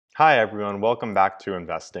Hi everyone, welcome back to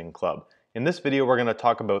Investing Club. In this video, we're going to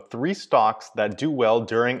talk about 3 stocks that do well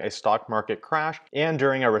during a stock market crash and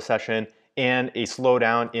during a recession and a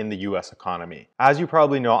slowdown in the US economy. As you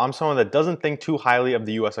probably know, I'm someone that doesn't think too highly of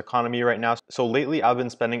the US economy right now, so lately I've been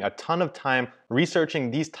spending a ton of time researching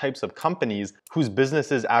these types of companies whose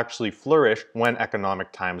businesses actually flourish when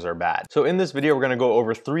economic times are bad. So in this video, we're going to go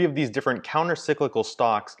over 3 of these different counter-cyclical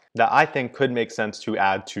stocks that I think could make sense to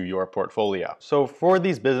add to your portfolio. So for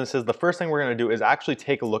these businesses, the first thing we're going to do is actually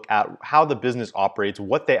take a look at how the business operates,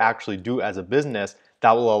 what they actually do as a business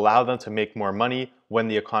that will allow them to make more money when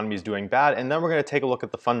the economy is doing bad. And then we're going to take a look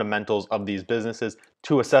at the fundamentals of these businesses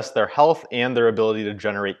to assess their health and their ability to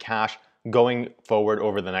generate cash going forward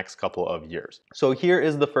over the next couple of years. So here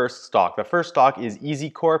is the first stock. The first stock is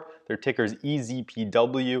EZcorp. Their ticker is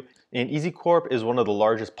EZPW. And EZcorp is one of the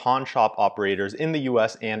largest pawn shop operators in the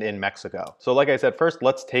US and in Mexico. So like I said, first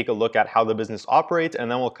let's take a look at how the business operates, and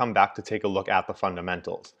then we'll come back to take a look at the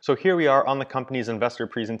fundamentals. So here we are on the company's investor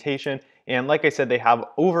presentation. And like I said, they have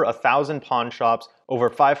over 1,000 pawn shops, over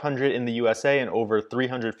 500 in the USA and over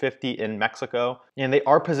 350 in Mexico. And they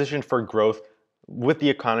are positioned for growth. With the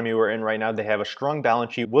economy we're in right now, they have a strong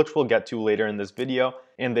balance sheet, which we'll get to later in this video,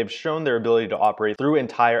 and they've shown their ability to operate through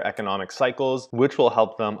entire economic cycles, which will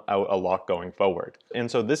help them out a lot going forward.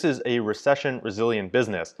 And so this is a recession resilient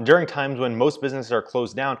business. During times when most businesses are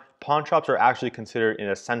closed down, pawn shops are actually considered an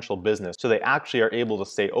essential business, so they actually are able to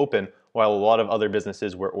stay open while a lot of other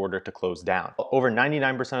businesses were ordered to close down. Over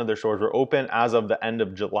 99% of their stores were open as of the end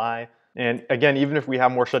of July. And again, even if we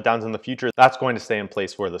have more shutdowns in the future, that's going to stay in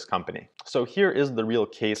place for this company. So here is the real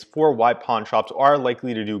case for why pawn shops are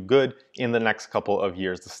likely to do good in the next couple of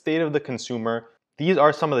years. The state of the consumer. These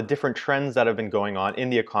are some of the different trends that have been going on in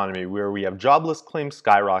the economy, where we have jobless claims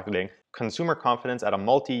skyrocketing, consumer confidence at a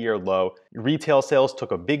multi-year low, retail sales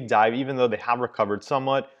took a big dive even though they have recovered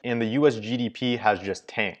somewhat, and the US GDP has just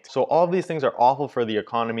tanked. So all of these things are awful for the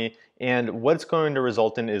economy, and what's going to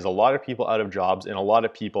result in is a lot of people out of jobs and a lot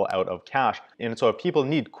of people out of cash. And so if people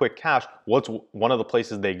need quick cash, what's one of the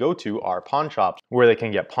places they go to are pawn shops, where they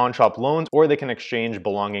can get pawn shop loans or they can exchange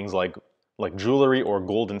belongings like jewelry or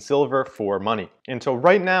gold and silver for money. And so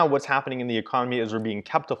right now what's happening in the economy is we're being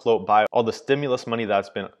kept afloat by all the stimulus money that's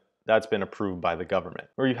been approved by the government,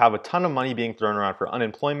 where you have a ton of money being thrown around for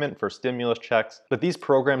unemployment, for stimulus checks, but these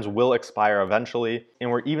programs will expire eventually, and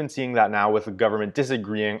we're even seeing that now with the government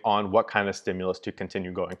disagreeing on what kind of stimulus to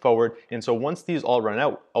continue going forward. And so once these all run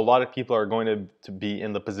out, a lot of people are going to be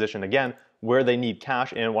in the position again where they need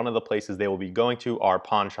cash, and one of the places they will be going to are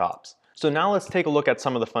pawn shops. So now let's take a look at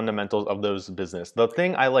some of the fundamentals of those business. The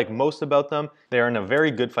thing I like most about them, they are in a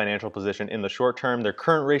very good financial position in the short term. Their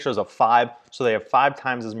current ratio is of 5, so they have 5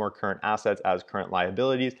 times as more current assets as current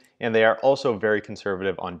liabilities, and they are also very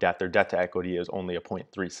conservative on debt. Their debt to equity is only a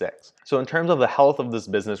 0.36. So in terms of the health of this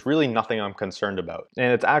business, really nothing I'm concerned about.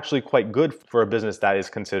 And it's actually quite good for a business that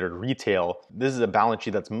is considered retail. This is a balance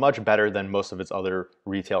sheet that's much better than most of its other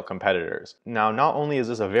retail competitors. Now, not only is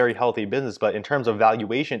this a very healthy business, but in terms of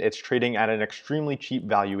valuation, it's trading at an extremely cheap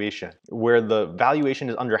valuation, where the valuation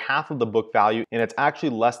is under half of the book value, and it's actually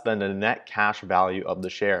less than the net cash value of the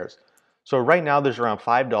shares. So right now there's around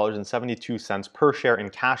 $5.72 per share in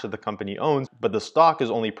cash that the company owns, but the stock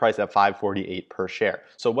is only priced at $5.48 per share.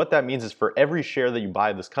 So what that means is for every share that you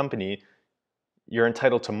buy this company, you're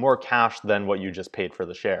entitled to more cash than what you just paid for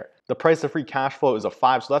the share. The price of free cash flow is a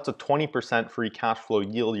 5, so that's a 20% free cash flow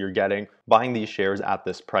yield you're getting buying these shares at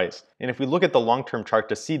this price. And if we look at the long-term chart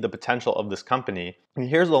to see the potential of this company, and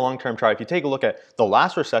here's the long-term chart. If you take a look at the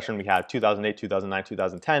last recession we had, 2008, 2009,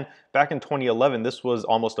 2010, back in 2011, this was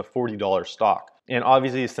almost a $40 stock. And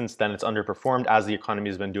obviously since then it's underperformed as the economy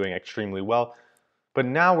has been doing extremely well. But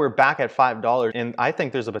now we're back at $5, and I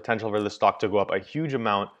think there's a potential for the stock to go up a huge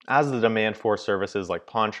amount as the demand for services like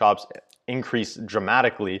pawn shops increase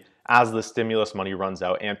dramatically as the stimulus money runs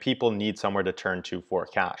out and people need somewhere to turn to for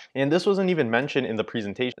cash. And this wasn't even mentioned in the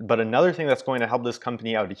presentation, but another thing that's going to help this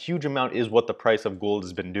company out a huge amount is what the price of gold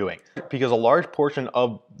has been doing. Because a large portion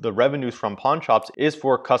of the revenues from pawn shops is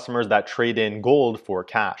for customers that trade in gold for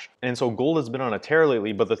cash. And so gold has been on a tear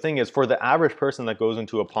lately, but the thing is, for the average person that goes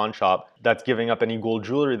into a pawn shop that's giving up any gold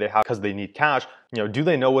jewelry they have because they need cash, do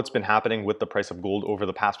they know what's been happening with the price of gold over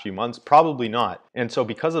the past few months? Probably not. And so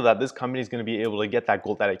because of that, this company is going to be able to get that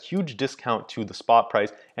gold at a huge discount to the spot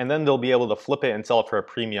price, and then they'll be able to flip it and sell it for a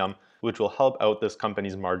premium which will help out this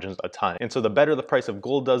company's margins a ton. And so the better the price of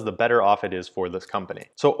gold does, the better off it is for this company.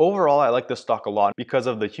 So overall, I like this stock a lot because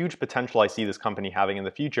of the huge potential I see this company having in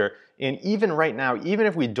the future. And even right now, even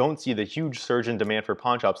if we don't see the huge surge in demand for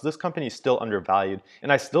pawn shops, this company is still undervalued.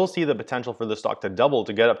 And I still see the potential for this stock to double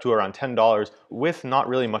to get up to around $10 with not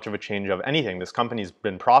really much of a change of anything. This company's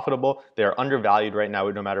been profitable. They're undervalued right now,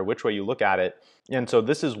 no matter which way you look at it. And so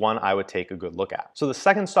this is one I would take a good look at. So the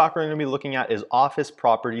second stock we're going to be looking at is Office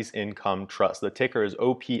Properties Income Trust. The ticker is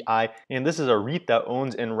OPI, and this is a REIT that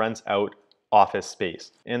owns and rents out office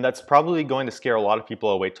space. And that's probably going to scare a lot of people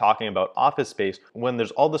away talking about office space when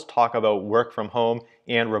there's all this talk about work from home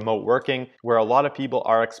and remote working, where a lot of people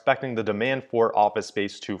are expecting the demand for office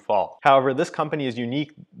space to fall. However, this company is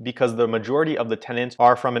unique because the majority of the tenants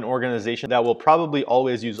are from an organization that will probably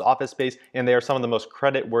always use office space, and they are some of the most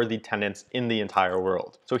credit-worthy tenants in the entire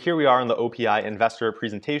world. So here we are in the OPI investor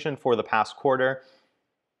presentation for the past quarter.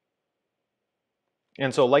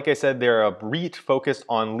 And so, like I said, they're a REIT focused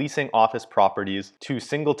on leasing office properties to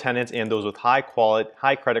single tenants and those with high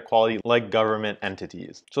credit quality like government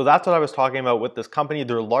entities. So that's what I was talking about with this company.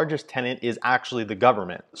 Their largest tenant is actually the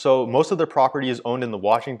government. So most of their property is owned in the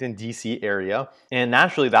Washington, D.C. area. And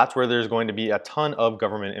naturally, that's where there's going to be a ton of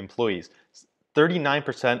government employees.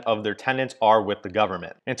 39% of their tenants are with the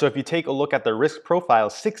government. And so if you take a look at the risk profile,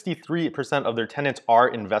 63% of their tenants are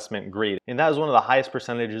investment grade. And that is one of the highest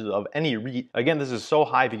percentages of any REIT. Again, this is so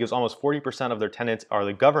high because almost 40% of their tenants are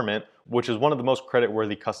the government, which is one of the most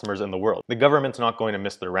credit-worthy customers in the world. The government's not going to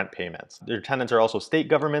miss their rent payments. Their tenants are also state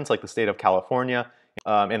governments like the state of California,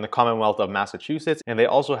 in the Commonwealth of Massachusetts, and they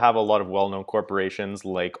also have a lot of well-known corporations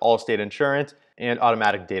like Allstate Insurance and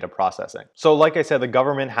Automatic Data Processing. So like I said, the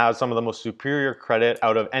government has some of the most superior credit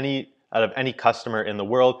out of any customer in the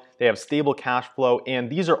world. They have stable cash flow, and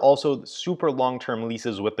these are also super long-term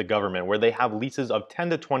leases with the government where they have leases of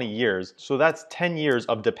 10 to 20 years. So that's 10 years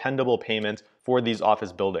of dependable payments for these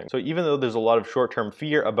office buildings. So even though there's a lot of short-term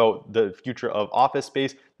fear about the future of office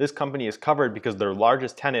space, this company is covered because their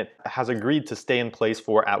largest tenant has agreed to stay in place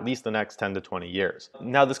for at least the next 10 to 20 years.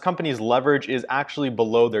 Now, this company's leverage is actually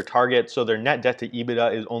below their target, so their net debt to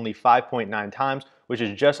EBITDA is only 5.9 times, which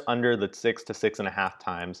is just under the 6 to 6.5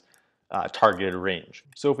 times targeted range.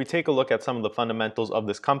 So if we take a look at some of the fundamentals of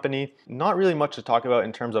this company, not really much to talk about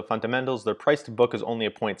in terms of fundamentals. Their price to book is only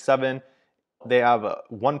a 0.7. They have a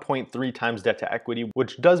 1.3 times debt to equity,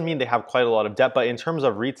 which does mean they have quite a lot of debt, but in terms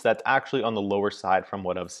of REITs, that's actually on the lower side from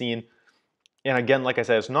what I've seen. And again, like I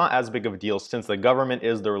said, it's not as big of a deal since the government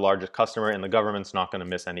is their largest customer and the government's not going to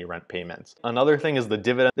miss any rent payments. Another thing is the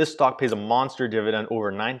dividend. This stock pays a monster dividend,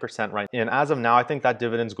 over 9% right now. And as of now, I think that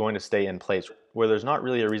dividend's going to stay in place where there's not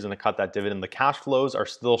really a reason to cut that dividend. The cash flows are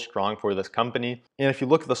still strong for this company. And if you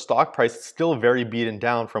look at the stock price, it's still very beaten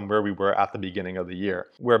down from where we were at the beginning of the year.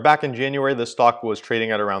 Where back in January, the stock was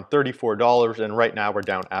trading at around $34 and right now we're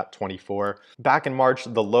down at $24. Back in March,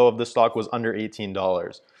 the low of the stock was under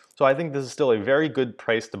 $18. So I think this is still a very good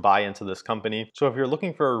price to buy into this company. So if you're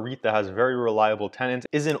looking for a REIT that has very reliable tenants,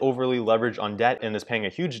 isn't overly leveraged on debt, and is paying a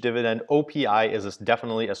huge dividend, OPI is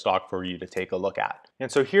definitely a stock for you to take a look at.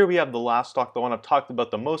 And so here we have the last stock, the one I've talked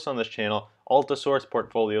about the most on this channel, Altisource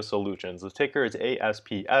Portfolio Solutions. The ticker is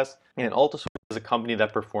ASPS, and Altisource is a company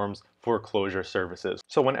that performs foreclosure services.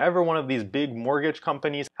 So whenever one of these big mortgage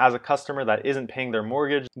companies has a customer that isn't paying their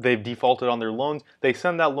mortgage, they've defaulted on their loans, they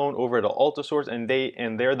send that loan over to Altisource,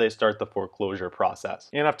 and there they start the foreclosure process.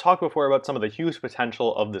 And I've talked before about some of the huge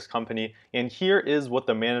potential of this company, and here is what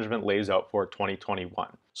the management lays out for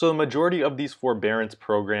 2021. So the majority of these forbearance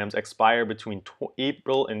programs expire between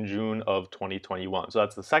April and June of 2021. So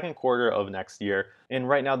that's the second quarter of next year. And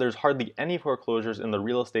right now there's hardly any foreclosures in the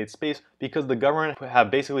real estate space because the government have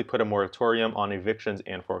basically put a moratorium on evictions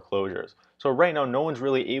and foreclosures. So right now no one's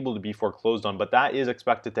really able to be foreclosed on, but that is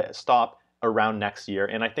expected to stop around next year,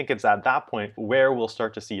 and I think it's at that point where we'll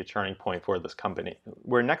start to see a turning point for this company.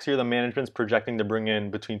 Where next year the management's projecting to bring in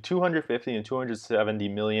between 250 and 270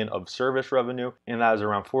 million of service revenue, and that is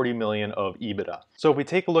around 40 million of EBITDA. So if we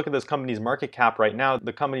take a look at this company's market cap right now,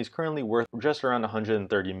 the company's currently worth just around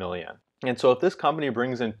 130 million. And so if this company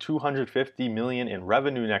brings in 250 million in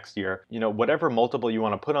revenue next year, whatever multiple you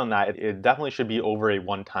want to put on that, it definitely should be over a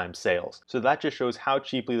one-time sales. So that just shows how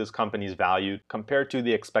cheaply this company is valued compared to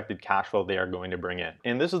the expected cash flow they are going to bring in.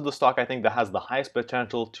 And this is the stock I think that has the highest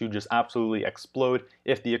potential to just absolutely explode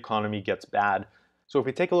if the economy gets bad. So if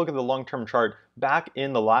we take a look at the long-term chart, back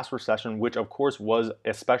in the last recession, which of course was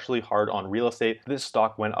especially hard on real estate, this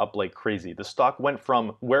stock went up like crazy. The stock went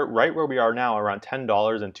from right where we are now, around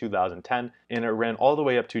 $10 in 2010, and it ran all the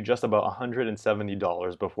way up to just about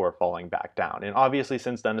 $170 before falling back down. And obviously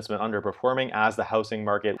since then it's been underperforming as the housing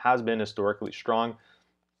market has been historically strong.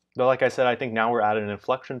 But like I said, I think now we're at an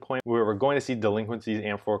inflection point where we're going to see delinquencies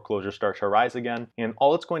and foreclosures start to rise again. And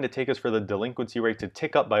all it's going to take is for the delinquency rate to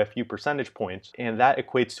tick up by a few percentage points. And that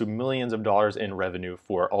equates to millions of dollars in revenue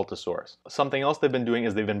for Altisource. Something else they've been doing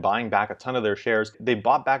is they've been buying back a ton of their shares. They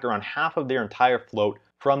bought back around half of their entire float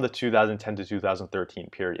from the 2010 to 2013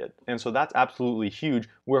 period. And so that's absolutely huge,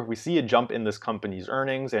 where if we see a jump in this company's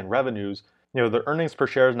earnings and revenues, the earnings per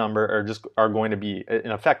shares number are going to be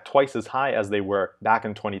in effect twice as high as they were back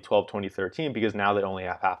in 2012, 2013, because now they only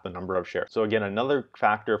have half the number of shares. So again, another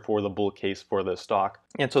factor for the bull case for the stock.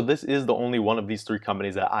 And so this is the only one of these three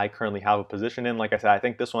companies that I currently have a position in. Like I said, I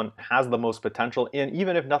think this one has the most potential. And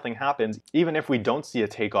even if nothing happens, even if we don't see a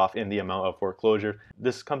takeoff in the amount of foreclosure,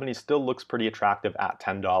 this company still looks pretty attractive at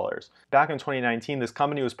 $10. Back in 2019, this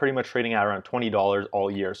company was pretty much trading at around $20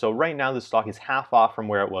 all year. So right now the stock is half off from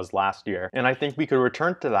where it was last year. And I think we could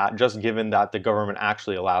return to that just given that the government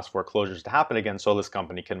actually allows foreclosures to happen again so this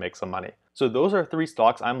company can make some money. So those are three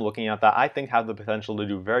stocks I'm looking at that I think have the potential to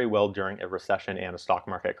do very well during a recession and a stock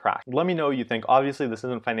market crash. Let me know what you think. Obviously this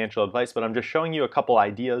isn't financial advice, but I'm just showing you a couple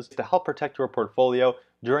ideas to help protect your portfolio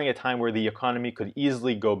during a time where the economy could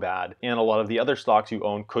easily go bad and a lot of the other stocks you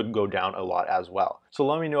own could go down a lot as well. So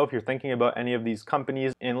let me know if you're thinking about any of these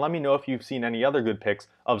companies, and let me know if you've seen any other good picks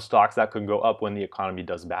of stocks that could go up when the economy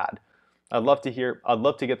does bad. I'd love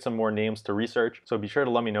to get some more names to research, so be sure to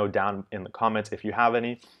let me know down in the comments if you have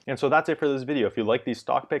any. And so that's it for this video. If you like these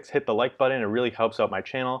stock picks, hit the like button, it really helps out my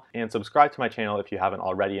channel, and subscribe to my channel if you haven't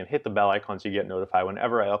already, and hit the bell icon so you get notified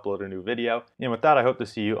whenever I upload a new video. And with that, I hope to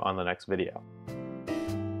see you on the next video.